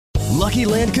Lucky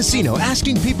Land Casino,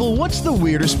 asking people, what's the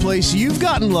weirdest place you've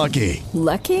gotten lucky?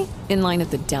 Lucky? In line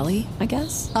at the deli, I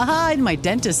guess? Aha, in my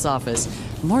dentist's office.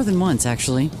 More than once,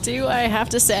 actually. Do I have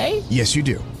to say? Yes, you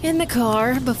do. In the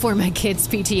car before my kids'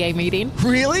 PTA meeting.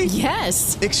 Really?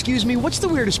 Yes. Excuse me, what's the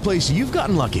weirdest place you've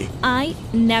gotten lucky? I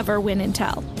never win and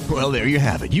tell. Well, there you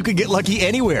have it. You can get lucky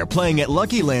anywhere, playing at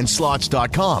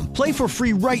LuckyLandSlots.com. Play for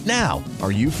free right now.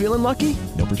 Are you feeling lucky?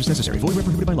 No purchase necessary. Void where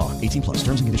prohibited by law. 18 plus.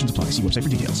 Terms and conditions apply. See website for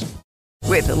details.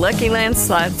 With the Lucky Land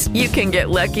Slots, you can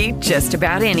get lucky just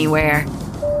about anywhere.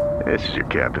 This is your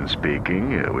captain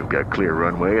speaking. We've got clear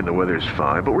runway and the weather's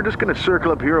fine, but we're just going to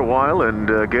circle up here a while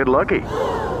and get lucky.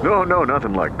 No,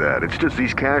 nothing like that. It's just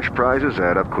these cash prizes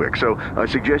add up quick. So I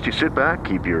suggest you sit back,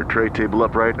 keep your tray table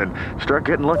upright, and start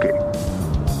getting lucky.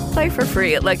 Play for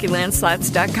free at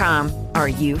LuckyLandSlots.com. Are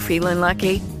you feeling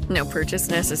lucky? No purchase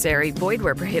necessary. Void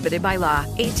where prohibited by law.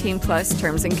 18 plus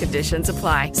terms and conditions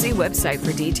apply. See website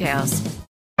for details.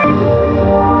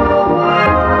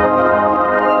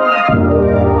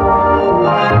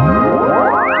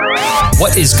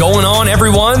 What is going on,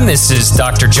 everyone? This is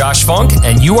Dr. Josh Funk,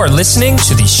 and you are listening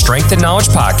to the Strength and Knowledge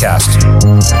Podcast.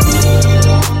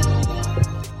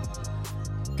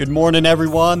 Good morning,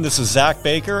 everyone. This is Zach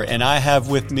Baker, and I have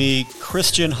with me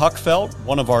Christian Huckfelt,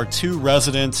 one of our two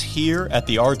residents here at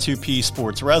the R2P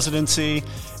Sports Residency.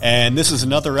 And this is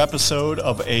another episode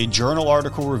of a journal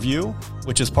article review,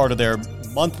 which is part of their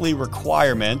monthly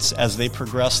requirements as they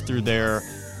progress through their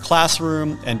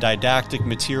classroom and didactic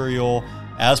material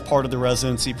as part of the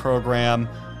residency program.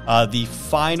 The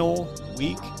final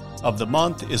week of the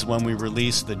month is when we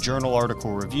release the journal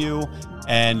article review.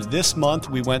 And this month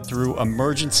we went through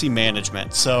emergency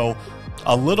management. So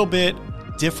a little bit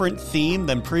different theme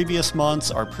than previous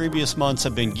months. Our previous months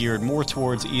have been geared more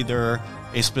towards either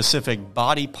a specific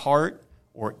body part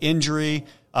or injury.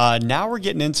 Now we're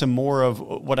getting into more of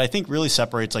what I think really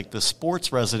separates like the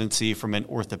sports residency from an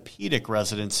orthopedic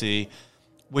residency,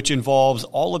 which involves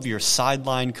all of your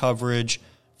sideline coverage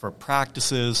for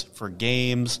practices, for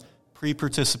games,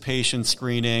 pre-participation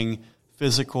screening,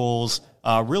 physicals,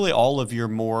 really all of your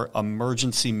more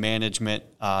emergency management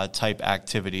type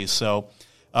activities. So,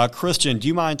 Christian, do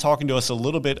you mind talking to us a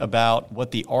little bit about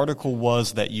what the article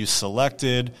was that you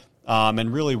selected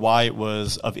and really why it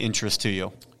was of interest to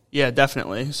you? Yeah,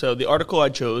 definitely. So the article I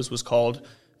chose was called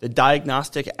 "The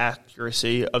Diagnostic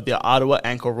Accuracy of the Ottawa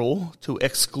Ankle Rule to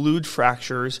Exclude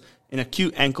Fractures in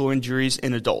Acute Ankle Injuries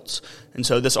in Adults." And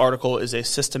so this article is a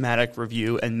systematic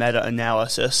review and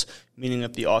meta-analysis, meaning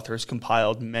that the authors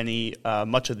compiled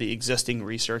much of the existing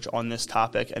research on this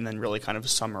topic and then really kind of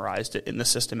summarized it in the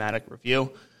systematic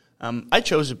review. I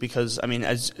chose it because,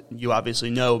 as you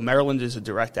obviously know, Maryland is a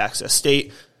direct access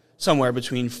state. Somewhere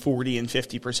between 40 and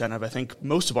 50% of, I think,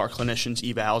 most of our clinicians'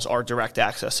 evals are direct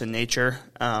access in nature.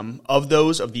 Of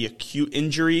the acute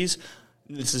injuries,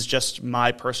 this is just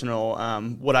my personal,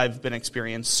 what I've been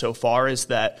experienced so far is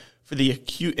that for the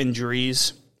acute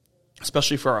injuries,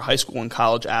 especially for our high school and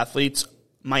college athletes,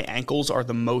 my ankles are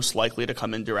the most likely to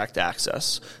come in direct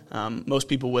access. Most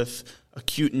people with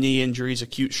acute knee injuries,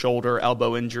 acute shoulder,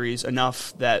 elbow injuries,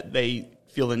 enough that they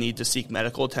feel the need to seek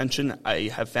medical attention, I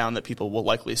have found that people will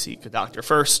likely seek a doctor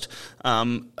first,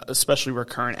 especially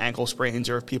recurrent ankle sprains,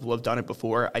 or if people have done it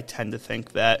before, I tend to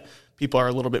think that people are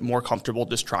a little bit more comfortable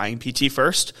just trying PT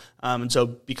first. And so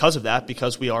because of that,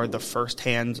 because we are the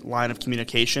first-hand line of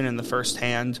communication and the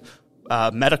first-hand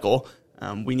medical,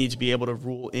 we need to be able to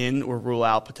rule in or rule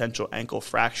out potential ankle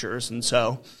fractures. And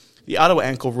so the Ottawa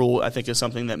Ankle Rule, I think, is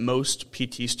something that most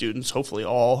PT students, hopefully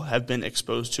all, have been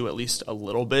exposed to at least a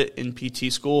little bit in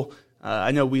PT school.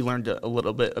 I know we learned a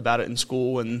little bit about it in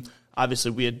school, and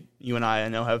obviously you and I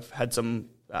know, have had some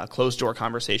closed-door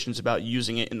conversations about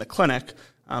using it in the clinic,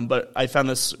 but I found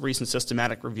this recent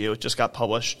systematic review. It just got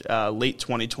published late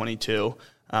 2022,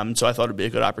 so I thought it would be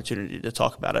a good opportunity to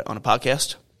talk about it on a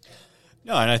podcast.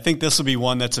 No, and I think this will be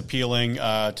one that's appealing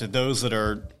to those that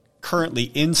are currently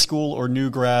in school or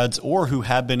new grads or who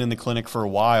have been in the clinic for a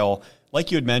while. Like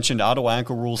you had mentioned, Ottawa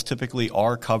Ankle Rules typically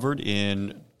are covered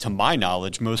in, to my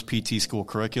knowledge, most PT school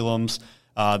curriculums.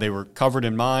 They were covered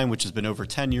in mine, which has been over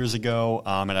 10 years ago,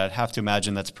 and I'd have to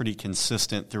imagine that's pretty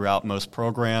consistent throughout most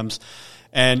programs.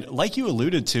 And like you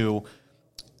alluded to,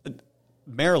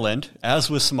 Maryland, as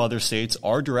with some other states,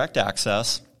 are direct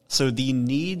access, so the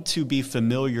need to be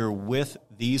familiar with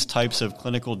these types of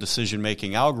clinical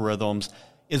decision-making algorithms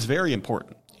is very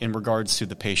important in regards to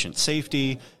the patient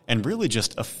safety and really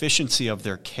just efficiency of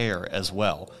their care as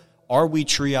well. Are we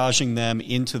triaging them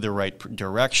into the right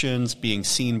directions, being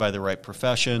seen by the right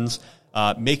professions,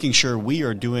 making sure we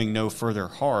are doing no further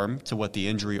harm to what the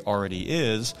injury already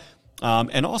is?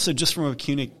 And also just from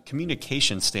a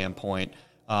communication standpoint,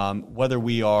 whether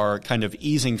we are kind of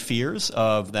easing fears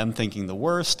of them thinking the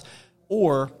worst,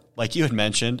 or, like you had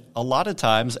mentioned, a lot of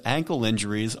times ankle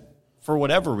injuries, for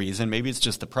whatever reason, maybe it's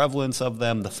just the prevalence of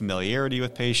them, the familiarity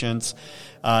with patients,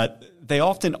 they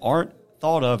often aren't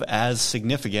thought of as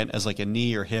significant as like a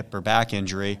knee or hip or back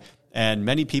injury. And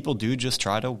many people do just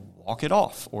try to walk it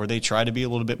off, or they try to be a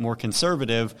little bit more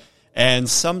conservative. And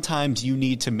sometimes you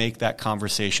need to make that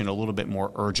conversation a little bit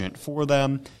more urgent for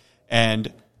them.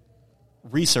 And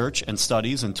research and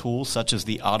studies and tools such as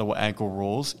the Ottawa ankle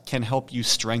rules can help you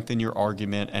strengthen your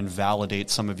argument and validate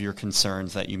some of your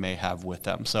concerns that you may have with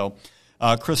them. So,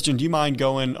 Christian, do you mind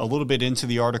going a little bit into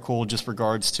the article just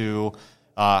regards to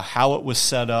how it was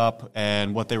set up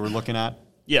and what they were looking at?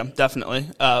 Yeah, definitely.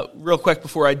 Real quick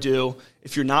before I do,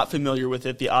 if you're not familiar with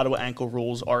it, the Ottawa ankle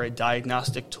rules are a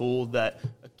diagnostic tool that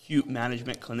acute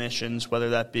management clinicians,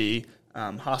 whether that be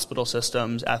hospital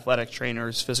systems, athletic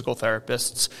trainers, physical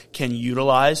therapists, can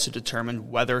utilize to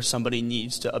determine whether somebody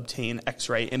needs to obtain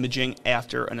X-ray imaging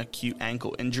after an acute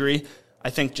ankle injury.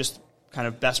 I think just kind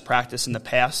of best practice in the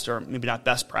past, or maybe not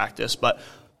best practice, but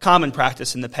common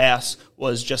practice in the past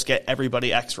was just get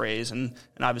everybody X-rays, and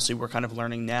obviously we're kind of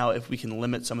learning now if we can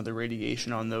limit some of the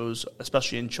radiation on those,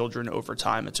 especially in children over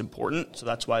time, it's important. So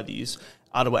that's why these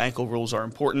Ottawa ankle rules are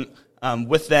important.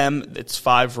 With them, it's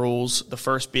 5 rules, the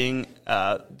first being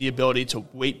the ability to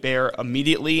weight bear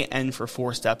immediately and for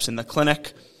 4 steps in the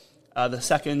clinic. The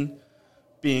second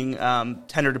being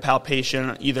tender to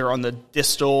palpation either on the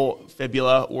distal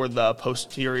fibula or the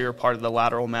posterior part of the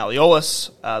lateral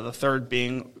malleolus. The third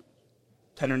being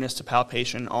tenderness to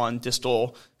palpation on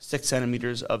distal 6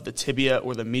 centimeters of the tibia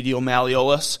or the medial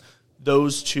malleolus.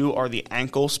 Those 2 are the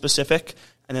ankle specific,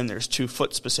 and then there's 2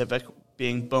 foot specific,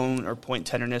 being bone or point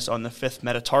tenderness on the 5th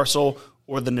metatarsal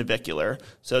or the navicular.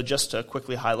 So just to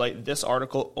quickly highlight, this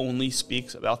article only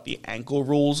speaks about the ankle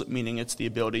rules, meaning it's the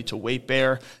ability to weight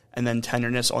bear, and then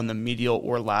tenderness on the medial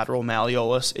or lateral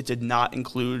malleolus. It did not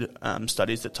include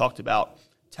studies that talked about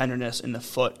tenderness in the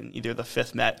foot in either the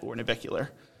 5th met or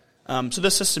navicular. So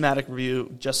this systematic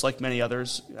review, just like many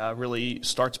others, really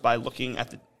starts by looking at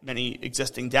the many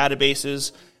existing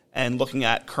databases and looking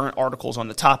at current articles on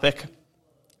the topic.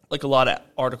 Like a lot of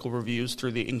article reviews,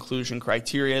 through the inclusion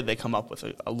criteria, they come up with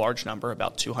a large number,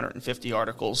 about 250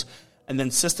 articles, and then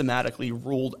systematically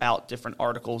ruled out different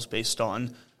articles based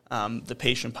on the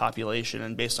patient population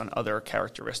and based on other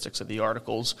characteristics of the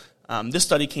articles. This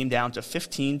study came down to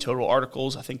 15 total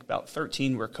articles. I think about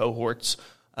 13 were cohorts.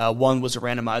 1 was a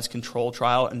randomized control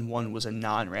trial, and 1 was a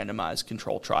non-randomized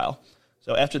control trial.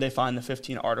 So after they find the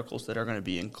 15 articles that are going to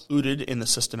be included in the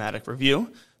systematic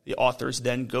review, the authors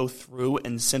then go through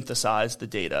and synthesize the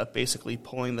data, basically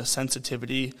pulling the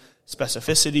sensitivity,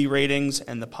 specificity ratings,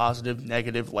 and the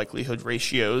positive-negative likelihood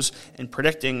ratios and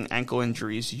predicting ankle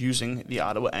injuries using the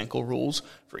Ottawa ankle rules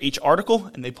for each article,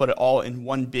 and they put it all in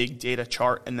one big data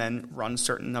chart and then run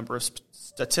certain number of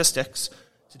statistics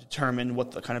to determine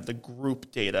what the kind of the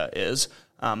group data is.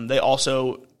 They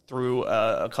also, through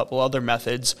a couple other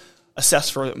methods, assess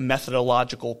for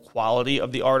methodological quality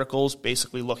of the articles,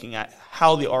 basically looking at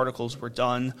how the articles were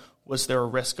done. Was there a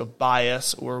risk of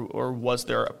bias, or was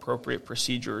there appropriate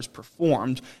procedures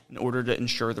performed in order to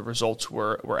ensure the results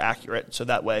were accurate? So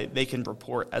that way they can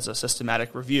report as a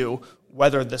systematic review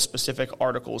whether the specific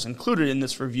articles included in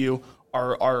this review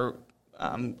are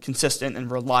consistent and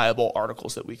reliable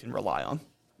articles that we can rely on.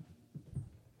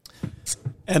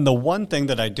 And the one thing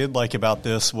that I did like about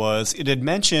this was it had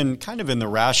mentioned kind of in the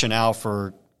rationale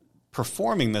for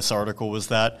performing this article was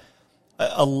that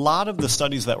a lot of the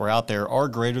studies that were out there are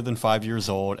greater than 5 years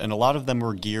old, and a lot of them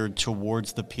were geared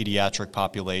towards the pediatric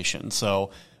population. So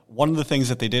one of the things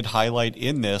that they did highlight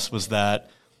in this was that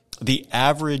the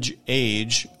average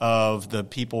age of the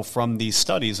people from these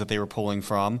studies that they were pulling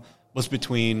from was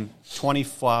between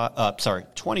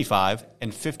 25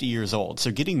 and 50 years old,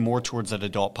 so getting more towards that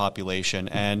adult population.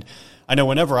 And I know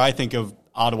whenever I think of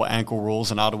Ottawa ankle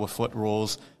rules and Ottawa foot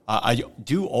rules, I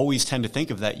do always tend to think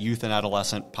of that youth and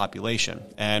adolescent population.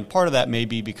 And part of that may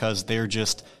be because they're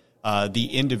just the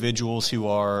individuals who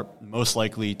are most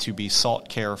likely to be sought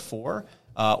care for,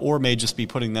 or may just be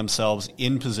putting themselves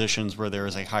in positions where there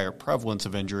is a higher prevalence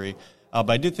of injury. But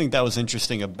I did think that was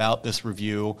interesting about this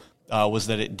review, was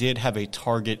that it did have a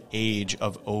target age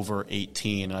of over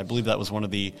 18. And I believe that was one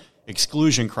of the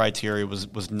exclusion criteria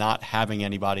was not having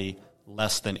anybody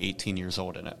less than 18 years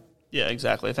old in it. Yeah,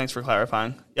 exactly. Thanks for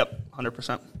clarifying. Yep,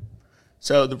 100%.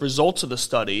 So the results of the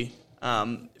study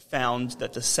found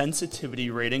that the sensitivity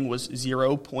rating was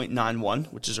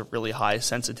 0.91, which is a really high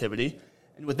sensitivity,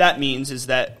 And what that means is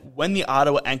that when the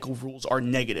Ottawa ankle rules are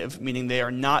negative, meaning they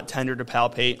are not tender to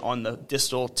palpate on the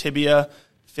distal tibia,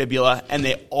 fibula, and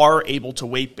they are able to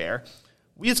weight bear,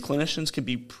 we as clinicians can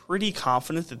be pretty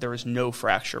confident that there is no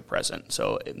fracture present.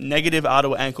 So negative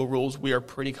Ottawa ankle rules, we are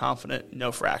pretty confident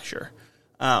no fracture.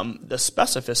 The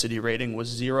specificity rating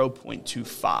was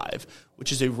 0.25,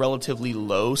 which is a relatively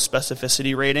low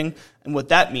specificity rating. And what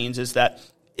that means is that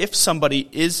if somebody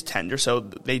is tender, so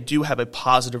they do have a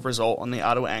positive result on the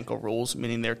Ottawa ankle rules,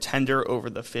 meaning they're tender over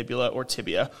the fibula or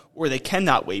tibia, or they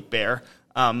cannot weight bear,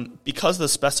 because the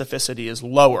specificity is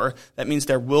lower, that means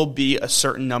there will be a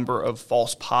certain number of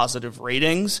false positive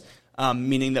ratings,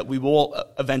 meaning that we will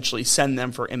eventually send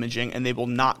them for imaging and they will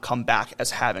not come back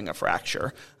as having a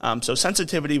fracture. So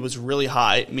sensitivity was really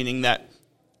high, meaning that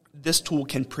this tool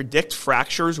can predict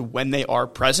fractures when they are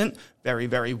present very,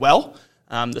 very well.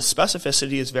 The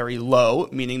specificity is very low,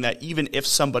 meaning that even if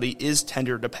somebody is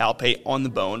tender to palpate on the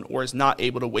bone or is not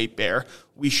able to weight bear,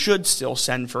 we should still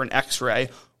send for an X-ray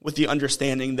with the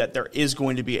understanding that there is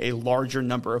going to be a larger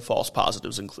number of false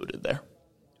positives included there.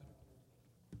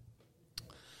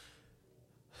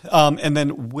 And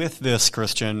then with this,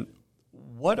 Christian,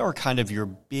 what are kind of your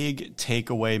big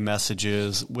takeaway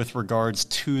messages with regards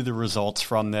to the results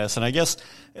from this? And I guess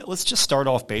let's just start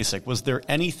off basic. Was there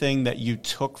anything that you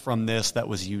took from this that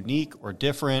was unique or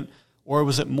different, or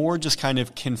was it more just kind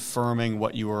of confirming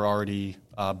what you were already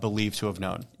believed to have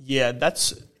known? Yeah,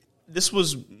 this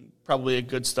was probably a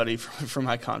good study for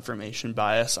my confirmation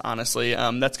bias, honestly.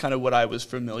 That's kind of what I was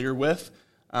familiar with.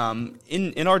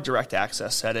 In our direct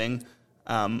access setting,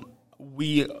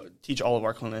 we teach all of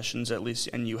our clinicians, at least,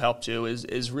 and you help too,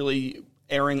 is really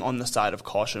erring on the side of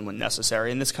caution when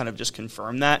necessary. And this kind of just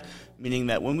confirmed that, meaning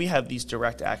that when we have these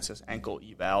direct access ankle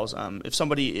evals, if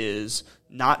somebody is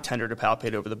not tender to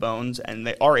palpate over the bones and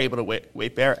they are able to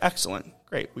weight bear, excellent,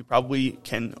 great. We probably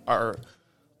are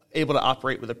able to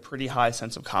operate with a pretty high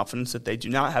sense of confidence that they do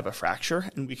not have a fracture,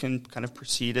 and we can kind of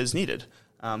proceed as needed.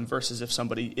 Versus if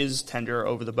somebody is tender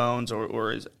over the bones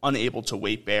or is unable to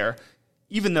weight bear,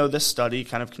 even though this study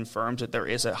kind of confirms that there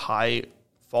is a high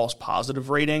false positive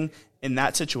rating, in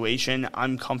that situation,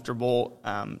 I'm comfortable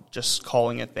just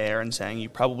calling it there and saying you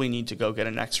probably need to go get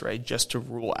an X-ray just to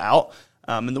rule out.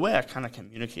 And the way I kind of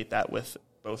communicate that with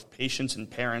both patients and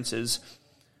parents is,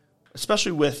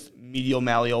 especially with medial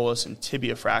malleolus and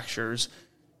tibia fractures,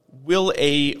 will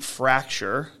a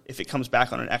fracture, if it comes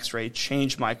back on an X-ray,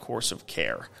 change my course of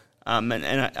care? And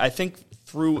I think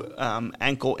through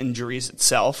ankle injuries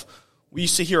itself, we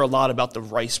used to hear a lot about the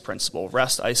RICE principle,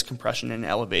 rest, ice, compression, and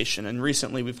elevation. And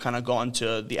recently we've kind of gone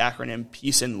to the acronym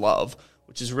Peace and Love,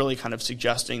 which is really kind of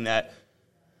suggesting that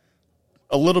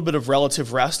a little bit of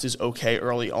relative rest is okay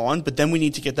early on, but then we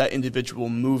need to get that individual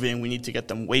moving. We need to get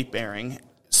them weight bearing,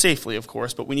 safely, of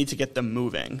course, but we need to get them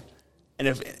moving. And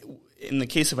if in the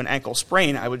case of an ankle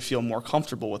sprain, I would feel more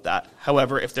comfortable with that.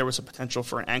 However, if there was a potential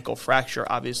for an ankle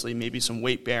fracture, obviously maybe some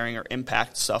weight bearing or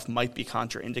impact stuff might be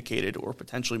contraindicated or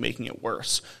potentially making it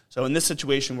worse. So in this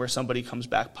situation where somebody comes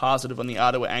back positive on the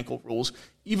Ottawa ankle rules,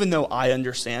 even though I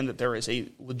understand that there is a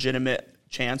legitimate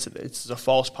chance that it's a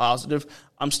false positive,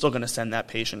 I'm still going to send that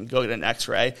patient, go get an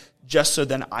X-ray, just so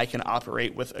then I can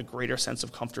operate with a greater sense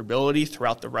of comfortability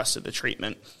throughout the rest of the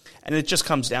treatment. And it just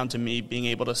comes down to me being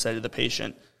able to say to the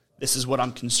patient, this is what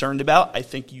I'm concerned about. I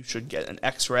think you should get an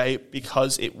X-ray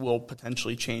because it will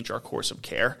potentially change our course of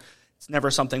care. It's never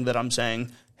something that I'm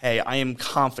saying, hey, I am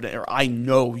confident or I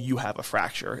know you have a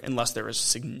fracture unless there is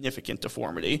significant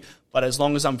deformity. But as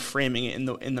long as I'm framing it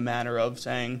in the manner of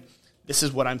saying, this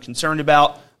is what I'm concerned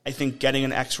about, I think getting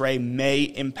an X-ray may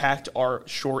impact our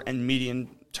short and medium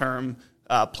term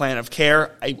plan of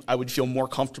care. I would feel more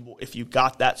comfortable if you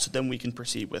got that, so then we can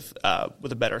proceed with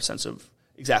a better sense of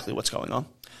exactly what's going on.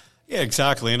 Yeah,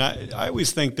 exactly. And I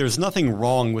always think there's nothing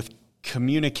wrong with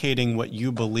communicating what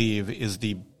you believe is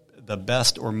the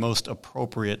best or most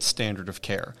appropriate standard of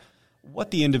care.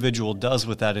 What the individual does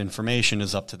with that information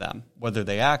is up to them. Whether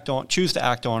they choose to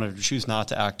act on it or choose not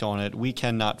to act on it, we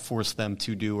cannot force them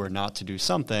to do or not to do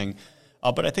something.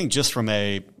 But I think just from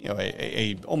a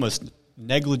almost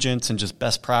negligence and just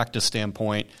best practice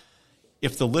standpoint,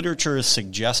 if the literature is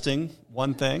suggesting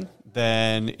one thing,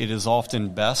 then it is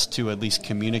often best to at least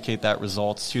communicate that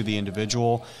results to the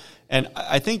individual. And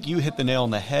I think you hit the nail on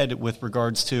the head with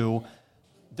regards to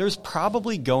there's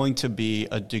probably going to be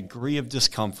a degree of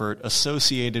discomfort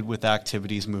associated with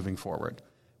activities moving forward,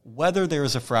 whether there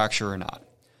is a fracture or not.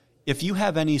 If you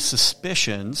have any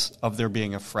suspicions of there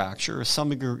being a fracture or some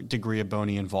degree of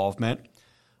bony involvement,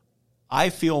 I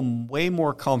feel way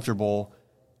more comfortable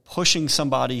pushing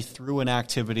somebody through an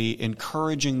activity,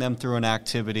 encouraging them through an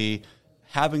activity,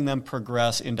 having them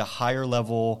progress into higher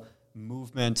level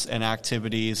movements and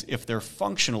activities if they're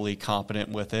functionally competent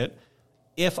with it,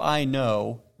 if I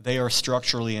know they are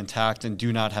structurally intact and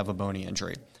do not have a bony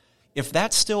injury. If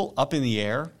that's still up in the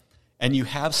air and you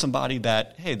have somebody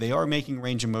that, hey, they are making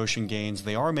range of motion gains,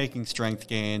 they are making strength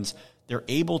gains, they're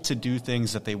able to do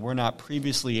things that they were not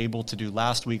previously able to do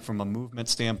last week from a movement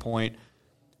standpoint,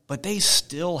 but they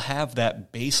still have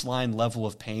that baseline level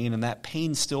of pain, and that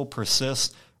pain still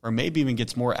persists or maybe even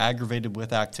gets more aggravated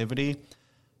with activity,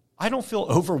 I don't feel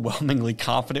overwhelmingly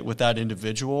confident with that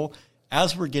individual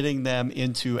as we're getting them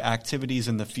into activities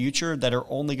in the future that are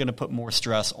only going to put more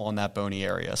stress on that bony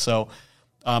area. So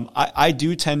I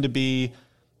do tend to be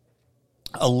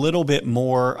a little bit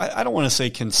more, I don't want to say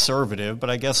conservative,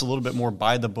 but I guess a little bit more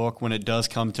by the book when it does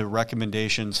come to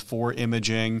recommendations for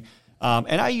imaging.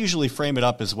 And I usually frame it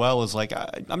up as well as like,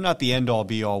 I'm not the end-all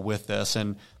be-all with this.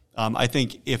 And I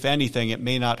think, if anything, it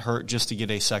may not hurt just to get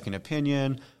a second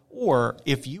opinion. Or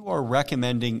if you are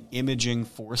recommending imaging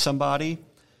for somebody,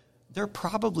 they're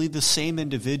probably the same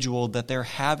individual that they're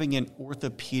having an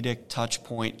orthopedic touch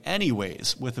point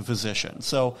anyways with a physician.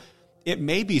 So it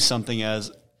may be something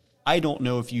as, I don't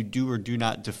know if you do or do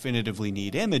not definitively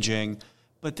need imaging,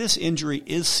 but this injury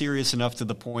is serious enough to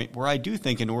the point where I do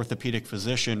think an orthopedic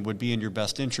physician would be in your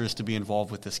best interest to be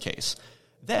involved with this case.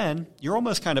 Then you're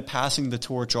almost kind of passing the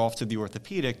torch off to the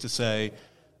orthopedic to say,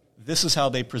 this is how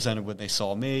they presented when they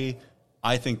saw me.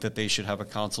 I think that they should have a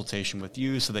consultation with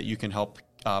you so that you can help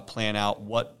plan out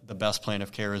what the best plan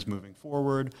of care is moving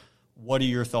forward. What are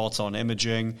your thoughts on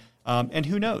imaging? And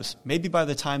who knows? Maybe by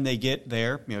the time they get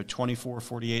there, 24,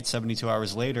 48, 72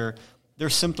 hours later, their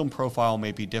symptom profile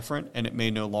may be different and it may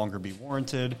no longer be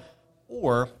warranted.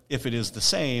 Or if it is the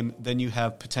same, then you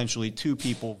have potentially two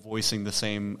people voicing the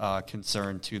same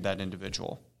concern to that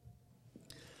individual.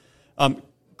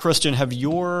 Christian, have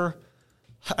your,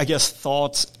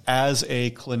 thoughts as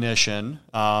a clinician,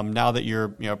 now that you're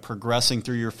progressing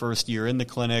through your first year in the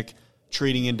clinic,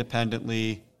 treating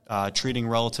independently, treating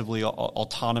relatively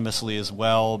autonomously as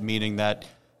well, meaning that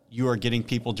you are getting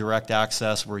people direct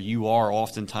access where you are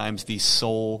oftentimes the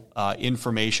sole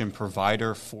information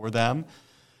provider for them.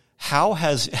 How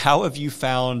have you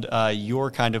found your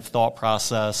kind of thought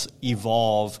process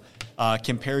evolve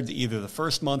compared to either the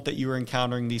first month that you were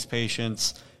encountering these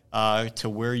patients to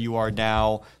where you are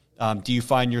now? Do you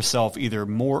find yourself either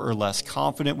more or less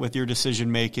confident with your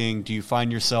decision making? Do you find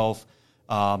yourself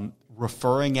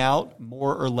referring out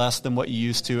more or less than what you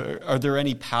used to? Are there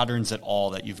any patterns at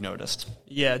all that you've noticed?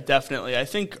 Yeah, definitely. I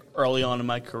think early on in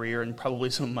my career, and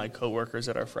probably some of my coworkers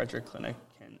at our Frederick clinic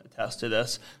can attest to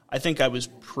this, I think I was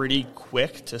pretty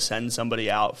quick to send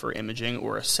somebody out for imaging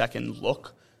or a second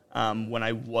look when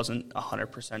I wasn't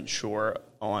 100% sure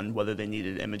on whether they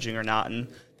needed imaging or not. And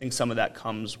I think some of that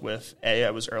comes with, A, I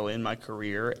was early in my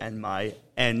career and my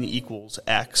N equals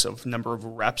X of number of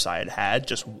reps I had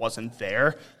just wasn't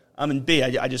there. And B,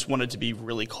 I just wanted to be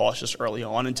really cautious early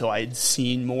on until I had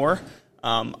seen more.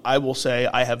 I will say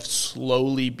I have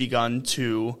slowly begun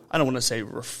to, I don't want to say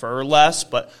refer less,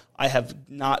 but I have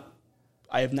not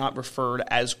referred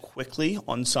as quickly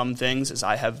on some things as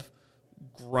I have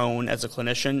grown as a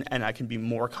clinician, and I can be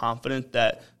more confident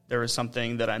that there is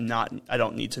something that I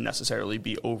don't need to necessarily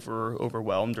be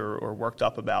overwhelmed or worked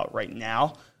up about right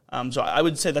now. So I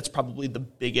would say that's probably the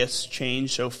biggest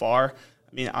change so far.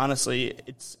 I mean, honestly,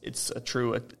 it's a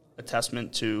true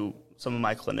testament to some of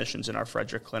my clinicians in our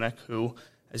Frederick clinic who,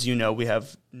 as you know, we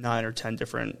have 9 or 10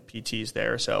 different PTs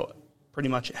there, so pretty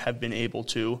much have been able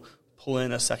to pull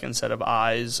in a second set of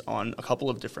eyes on a couple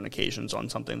of different occasions on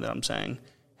something that I'm saying,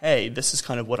 hey, this is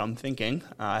kind of what I'm thinking.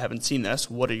 I haven't seen this.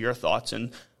 What are your thoughts?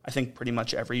 And I think pretty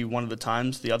much every one of the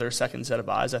times, the other second set of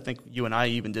eyes, I think you and I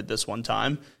even did this one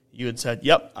time, you had said,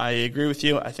 yep, I agree with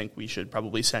you. I think we should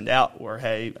probably send out, or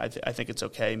hey, I think it's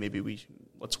okay. Maybe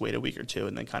let's wait a week or two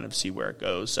and then kind of see where it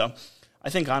goes. So I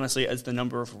think honestly, as the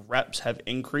number of reps have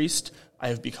increased, I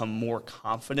have become more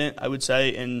confident, I would say,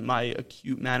 in my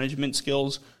acute management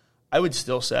skills. I would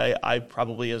still say I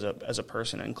probably, as a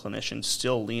person and clinician,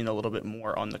 still lean a little bit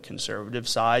more on the conservative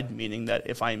side, meaning that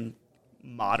if I'm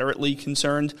moderately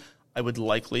concerned, I would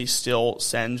likely still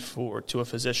send to a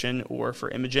physician or for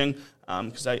imaging,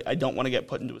 because I don't want to get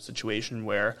put into a situation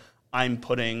where I'm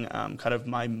putting kind of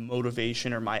my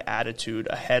motivation or my attitude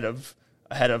ahead of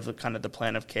the kind of the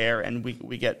plan of care, and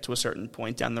we get to a certain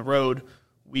point down the road,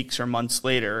 weeks or months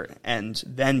later, and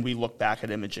then we look back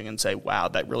at imaging and say, wow,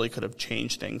 that really could have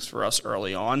changed things for us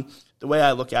early on. The way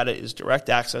I look at it is direct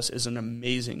access is an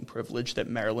amazing privilege that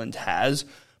Maryland has,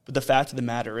 but the fact of the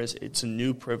matter is it's a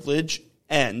new privilege,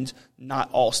 and not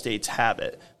all states have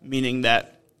it, meaning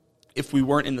that if we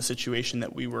weren't in the situation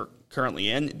that we were currently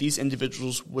in, these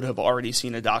individuals would have already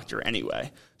seen a doctor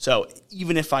anyway. So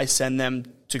even if I send them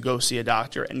to go see a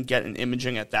doctor and get an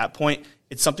imaging at that point,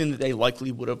 it's something that they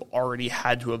likely would have already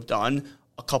had to have done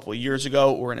a couple of years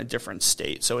ago or in a different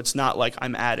state. So it's not like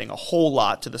I'm adding a whole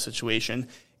lot to the situation,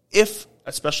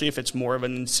 especially if it's more of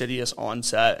an insidious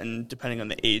onset and depending on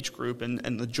the age group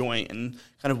and the joint and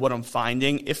kind of what I'm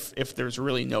finding. If there's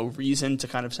really no reason to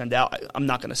kind of send out, I'm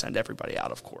not going to send everybody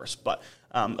out, of course. But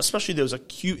especially those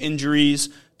acute injuries,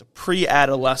 the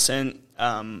pre-adolescent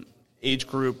age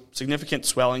group, significant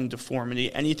swelling,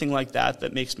 deformity, anything like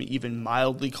that makes me even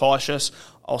mildly cautious,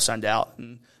 I'll send out.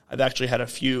 And I've actually had a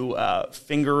few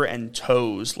finger and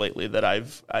toes lately that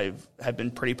have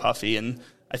been pretty puffy, and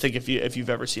I think if you've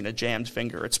ever seen a jammed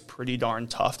finger, it's pretty darn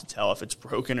tough to tell if it's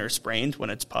broken or sprained when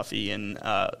it's puffy and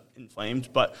inflamed.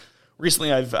 But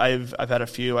recently, I've had a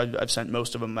few. I've sent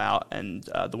most of them out, and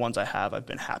the ones I have, I've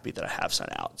been happy that I have sent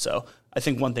out. So I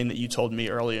think one thing that you told me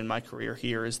early in my career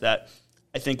here is that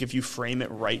I think if you frame it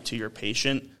right to your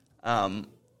patient,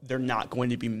 they're not going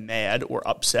to be mad or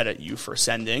upset at you for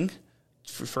sending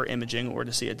for imaging or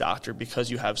to see a doctor because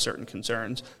you have certain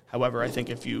concerns. However, I think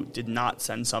if you did not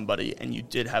send somebody and you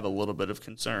did have a little bit of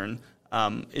concern,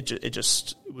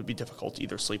 it would be difficult to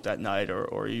either sleep that night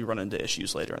or you run into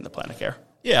issues later in the plan of care.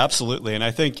 Yeah, absolutely. And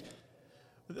I think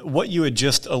what you had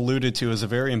just alluded to is a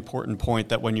very important point,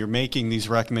 that when you're making these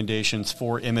recommendations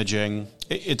for imaging,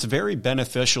 it's very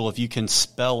beneficial if you can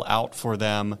spell out for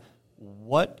them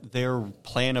what their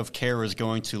plan of care is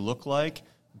going to look like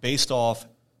based off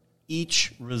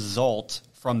each result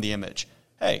from the image.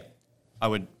 Hey, I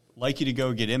would like you to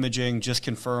go get imaging, just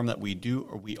confirm that we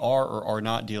are or are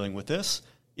not dealing with this.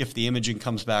 If the imaging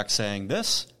comes back saying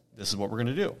this is what we're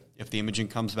going to do. If the imaging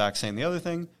comes back saying the other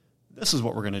thing, this is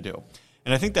what we're going to do.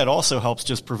 And I think that also helps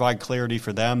just provide clarity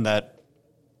for them that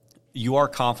you are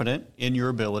confident in your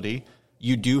ability.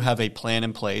 You do have a plan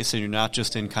in place, and you're not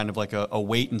just in kind of like a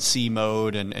wait and see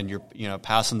mode and you're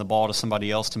passing the ball to somebody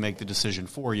else to make the decision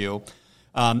for you.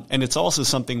 And it's also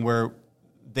something where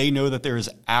they know that there is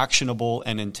actionable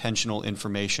and intentional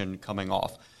information coming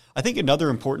off. I think another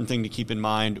important thing to keep in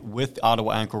mind with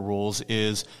Ottawa ankle rules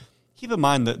is keep in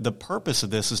mind that the purpose of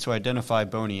this is to identify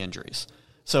bony injuries.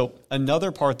 So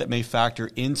another part that may factor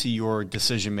into your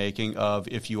decision-making of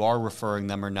if you are referring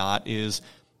them or not is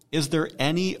there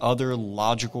any other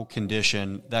logical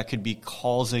condition that could be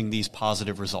causing these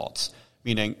positive results?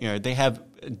 Meaning, they have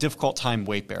a difficult time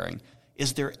weight-bearing.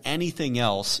 Is there anything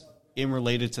else in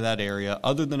related to that area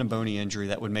other than a bony injury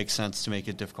that would make sense to make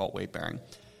it difficult weight-bearing?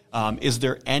 Is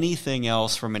there anything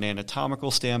else from an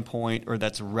anatomical standpoint or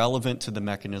that's relevant to the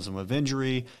mechanism of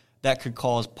injury that could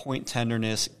cause point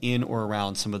tenderness in or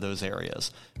around some of those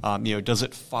areas? Does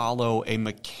it follow a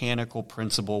mechanical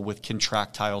principle with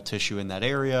contractile tissue in that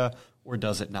area, or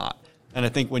does it not? And I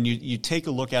think when you take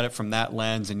a look at it from that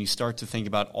lens and you start to think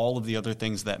about all of the other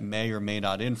things that may or may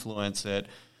not influence it,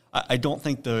 I don't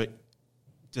think the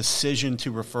decision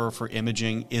to refer for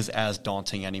imaging is as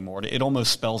daunting anymore. It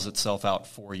almost spells itself out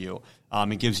for you.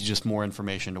 It gives you just more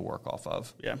information to work off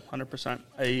of. Yeah, 100%.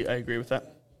 I agree with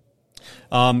that.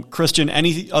 Christian,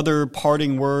 any other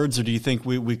parting words, or do you think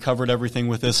we covered everything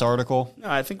with this article? No,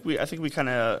 I think we got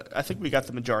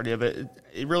the majority of it.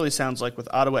 It really sounds like with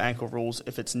Ottawa ankle rules,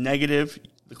 if it's negative,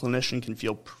 the clinician can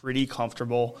feel pretty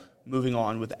comfortable moving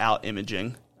on without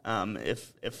imaging.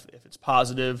 If it's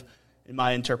positive, in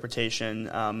my interpretation,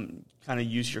 kind of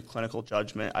use your clinical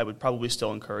judgment. I would probably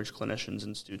still encourage clinicians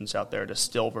and students out there to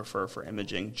still refer for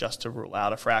imaging just to rule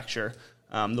out a fracture.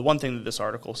 The one thing that this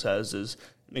article says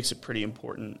makes it pretty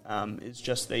important, is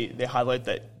just they highlight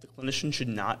that the clinician should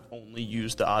not only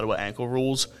use the Ottawa ankle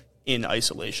rules in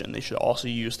isolation. They should also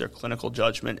use their clinical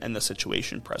judgment and the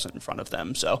situation present in front of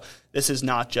them. So this is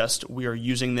not just we are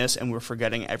using this and we're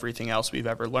forgetting everything else we've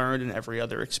ever learned and every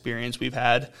other experience we've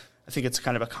had. I think it's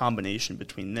kind of a combination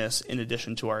between this, in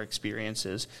addition to our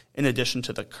experiences, in addition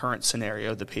to the current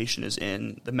scenario the patient is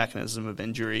in, the mechanism of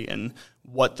injury, and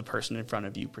what the person in front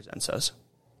of you presents as.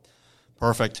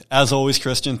 Perfect. As always,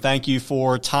 Christian, thank you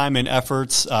for time and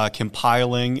efforts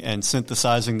compiling and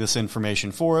synthesizing this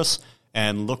information for us,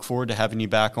 and look forward to having you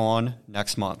back on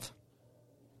next month.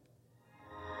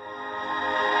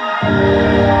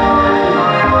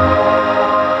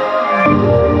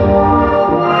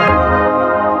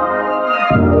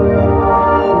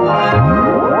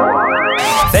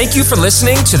 Thank you for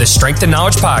listening to the Strength and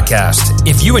Knowledge Podcast.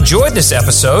 If you enjoyed this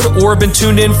episode or have been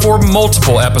tuned in for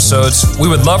multiple episodes, we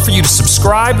would love for you to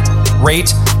subscribe,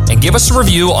 rate, and give us a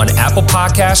review on Apple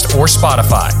Podcast or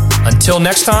Spotify. Until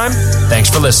next time, thanks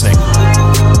for listening.